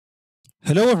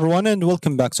Hello everyone and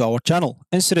welcome back to our channel.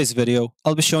 In today's video,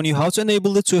 I'll be showing you how to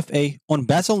enable the 2FA on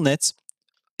Battlenet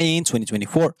in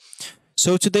 2024.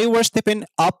 So today we're stepping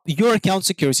up your account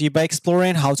security by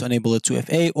exploring how to enable the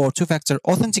 2FA or two-factor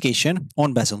authentication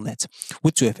on Battlenet.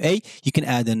 With 2FA, you can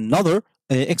add another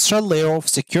extra layer of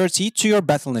security to your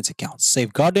Battlenet account,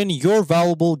 safeguarding your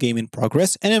valuable gaming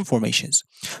progress and informations.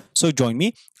 So join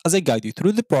me as I guide you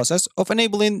through the process of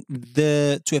enabling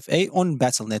the 2FA on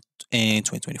Battlenet in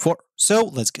 2024. So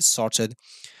let's get started.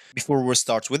 Before we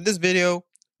start with this video,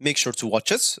 make sure to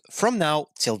watch us from now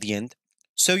till the end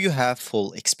so you have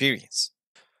full experience.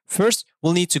 First,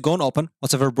 we'll need to go and open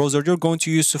whatever browser you're going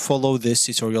to use to follow this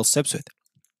tutorial steps with.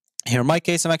 Here in my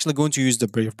case, I'm actually going to use the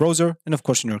Brave browser, and of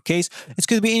course in your case, it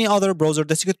could be any other browser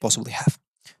that you could possibly have.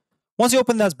 Once you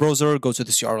open that browser, go to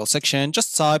this URL section,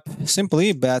 just type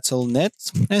simply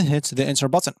Battlenet and hit the enter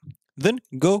button. Then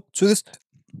go to this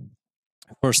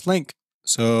first link.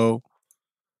 So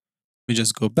we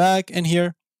just go back, and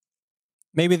here,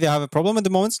 maybe they have a problem at the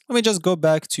moment. Let me just go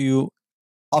back to you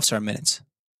after a minute.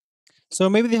 So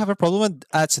maybe they have a problem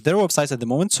at their website at the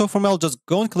moment. So for me, I'll just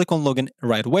go and click on login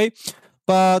right away.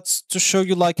 But to show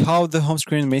you like how the home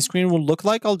screen and main screen will look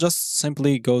like, I'll just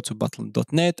simply go to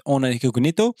Battlenet on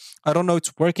incognito. I don't know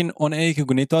it's working on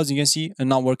incognito, as you can see, and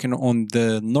not working on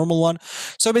the normal one.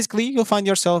 So basically, you'll find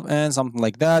yourself in something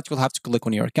like that. You'll have to click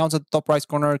on your account at the top right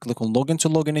corner, click on login to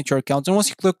log in into your account. And once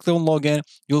you click on login,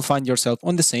 you'll find yourself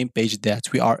on the same page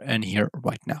that we are in here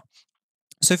right now.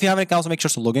 So if you have an account, make sure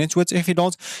to log into it. If you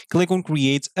don't, click on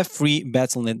create a free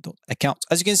Battlenet account.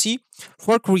 As you can see,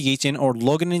 for creating or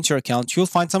logging into your account, you'll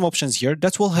find some options here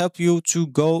that will help you to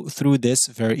go through this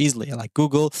very easily, like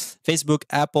Google, Facebook,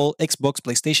 Apple, Xbox,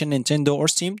 PlayStation, Nintendo, or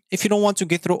Steam. If you don't want to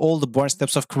get through all the boring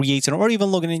steps of creating or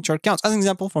even logging into your account, as an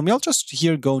example, for me, I'll just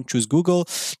here go and choose Google,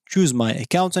 choose my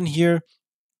account in here,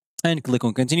 and click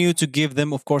on continue to give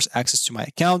them, of course, access to my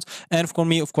account. And for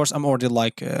me, of course, I'm already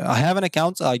like, I have an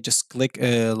account. I just click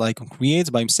like on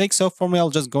create by mistake. So for me, I'll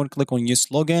just go and click on use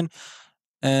login,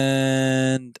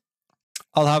 and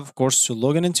I'll have, of course, to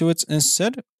log in into it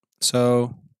instead.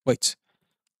 So wait,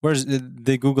 where's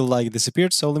the Google like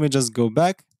disappeared? So let me just go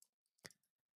back.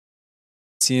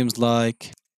 Seems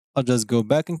like I'll just go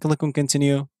back and click on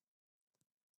continue.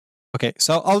 Okay,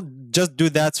 so I'll just do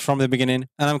that from the beginning,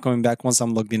 and I'm coming back once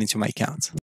I'm logged in into my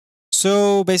account.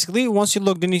 So basically, once you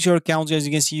logged in into your account, as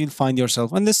you can see, you'll find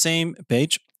yourself on the same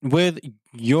page with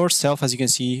yourself, as you can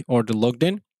see, or the logged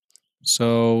in.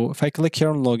 So if I click here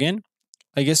on login,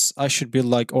 I guess I should be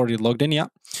like already logged in, yeah.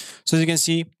 So as you can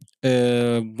see,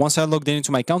 once I logged in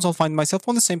into my account, I'll find myself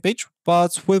on the same page,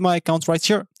 but with my account right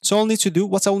here. So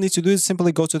what I'll need to do is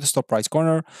simply go to the top right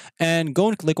corner and go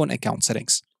and click on account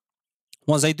settings.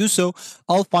 Once I do so,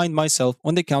 I'll find myself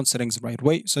on the account settings right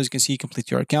away. So as you can see, complete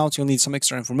your account. You'll need some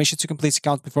extra information to complete the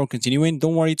account before continuing.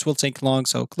 Don't worry, it will take long.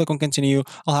 So click on continue.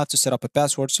 I'll have to set up a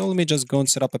password. So let me just go and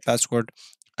set up a password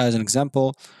as an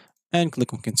example and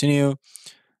click on continue.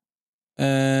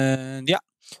 And yeah.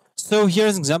 So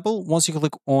here's an example. Once you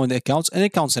click on the accounts and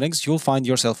account settings, you'll find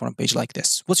yourself on a page like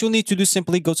this. What you'll need to do is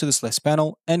simply go to this list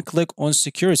panel and click on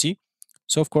security.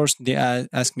 So of course, they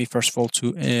ask me first of all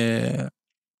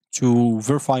to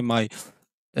verify my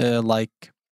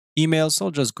like email. So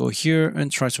I'll just go here and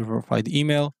try to verify the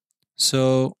email.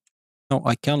 So no,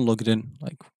 I can't log it in.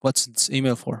 Like, what's this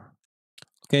email for?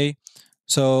 Okay,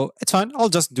 so it's fine. I'll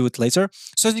just do it later.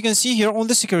 So as you can see here on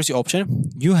the security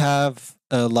option, you have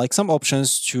like some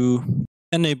options to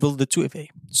enable the 2FA.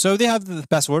 So they have the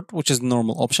password, which is the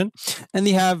normal option, and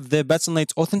they have the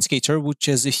Battlenet authenticator, which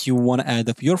is if you want to add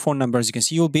up your phone number. As you can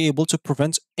see, you'll be able to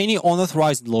prevent any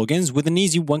unauthorized logins with an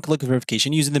easy one-click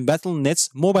verification using the Battlenet's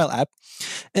mobile app.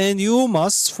 And you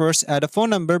must first add a phone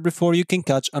number before you can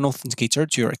catch an authenticator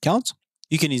to your account.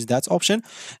 You can use that option,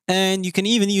 and you can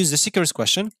even use the security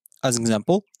question as an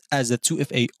example as the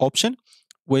 2FA option,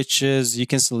 which is you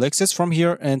can select it from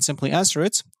here and simply answer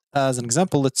it. As an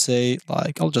example, let's say,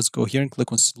 like, I'll just go here and click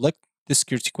on select the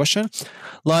security question.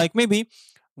 Like maybe,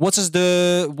 what was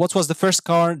the first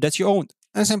car that you owned?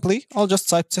 And simply, I'll just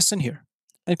type this in here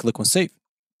and click on save.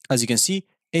 As you can see,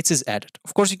 it is added.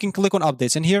 Of course, you can click on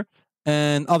updates in here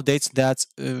and update that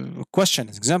question.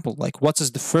 As example, like what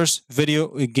is the first video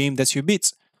game that you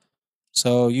beat?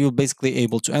 So you're basically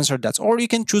able to answer that, or you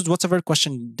can choose whatever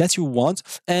question that you want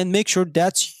and make sure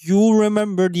that you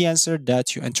remember the answer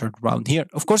that you entered around here.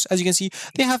 Of course, as you can see,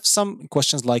 they have some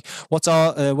questions like what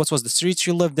was the street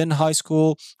you lived in high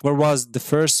school, where was the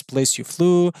first place you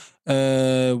flew,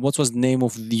 what was the name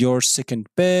of your second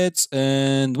pet,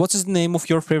 and what is the name of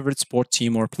your favorite sport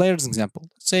team or players. Example,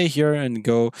 say here and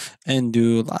go and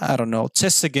do, I don't know,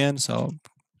 tests again. So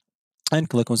and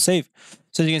click on save.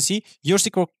 So you can see your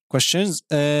secret questions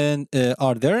and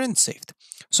are there and saved.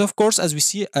 So of course, as we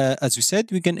see, as we said,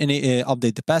 we can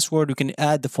update the password. We can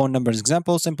add the phone number as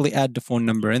example. Simply add the phone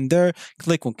number in there.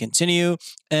 Click on continue,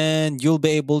 and you'll be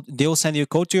able. They will send you a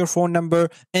code to your phone number.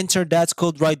 Enter that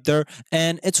code right there,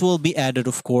 and it will be added,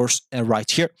 of course, right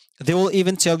here. They will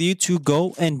even tell you to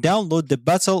go and download the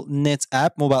Battlenet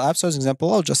app, mobile app. So as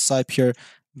example, I'll just type here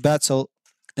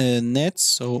Battlenet.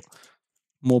 So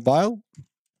mobile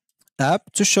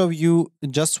app to show you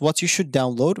just what you should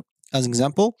download as an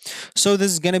example. So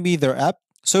this is going to be their app.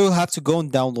 So you'll have to go and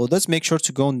download this. Make sure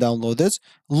to go and download this,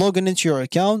 log in into your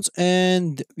account,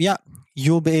 and yeah,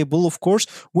 you'll be able, of course,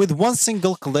 with one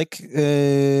single click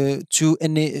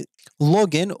to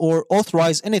log in or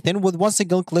authorize anything with one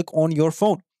single click on your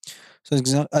phone. So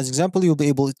as example, you'll be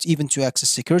able even to access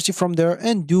security from there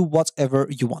and do whatever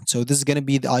you want. So this is going to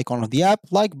be the icon of the app,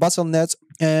 like Battlenet,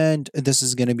 and this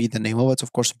is going to be the name of it,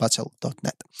 of course,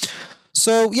 Battle.net.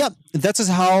 So yeah, that is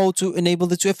how to enable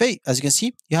the 2FA. As you can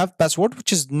see, you have password,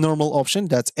 which is normal option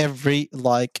that every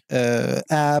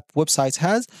app website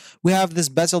has. We have this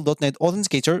Battle.net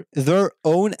authenticator, their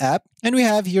own app, and we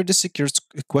have here the security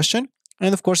question.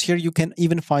 And of course, here you can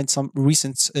even find some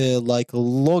recent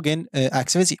login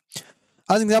activity.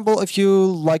 As an example, if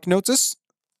you notice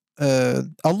a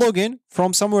login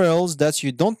from somewhere else that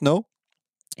you don't know,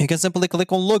 you can simply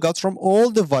click on logout from all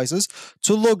devices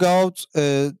to log out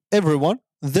everyone,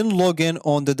 then log in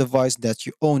on the device that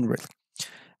you own really.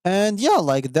 And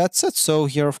yeah, that's it. So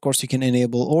here, of course, you can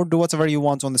enable or do whatever you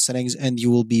want on the settings and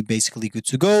you will be basically good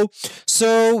to go.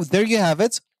 So there you have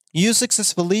it. You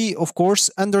successfully, of course,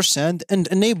 understand and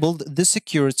enabled the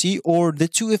security or the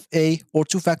 2FA or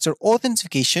two-factor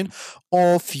authentication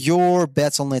of your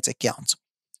Battle.net account,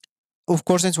 of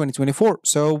course, in 2024.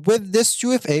 So with this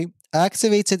 2FA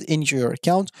activated in your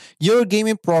account, your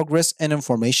gaming progress and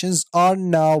informations are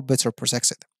now better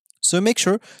protected. So make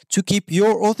sure to keep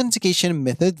your authentication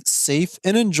method safe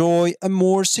and enjoy a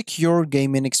more secure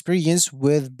gaming experience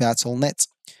with Battle.net.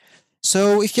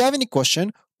 So if you have any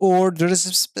question or there is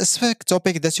a specific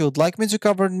topic that you would like me to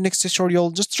cover in the next tutorial,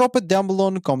 just drop it down below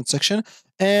in the comment section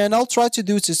and I'll try to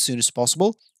do it as soon as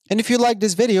possible. And if you like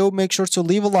this video, make sure to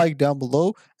leave a like down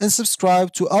below and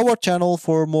subscribe to our channel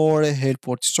for more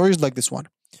helpful tutorials like this one.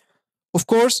 Of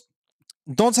course,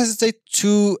 don't hesitate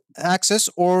to access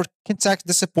or contact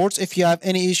the support if you have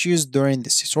any issues during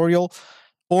this tutorial,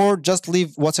 or just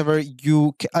leave whatever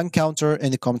you encounter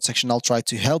in the comment section. I'll try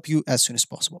to help you as soon as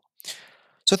possible.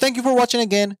 So thank you for watching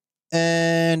again,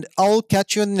 and I'll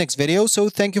catch you in the next video. So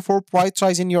thank you for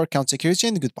prioritizing your account security,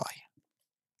 and goodbye.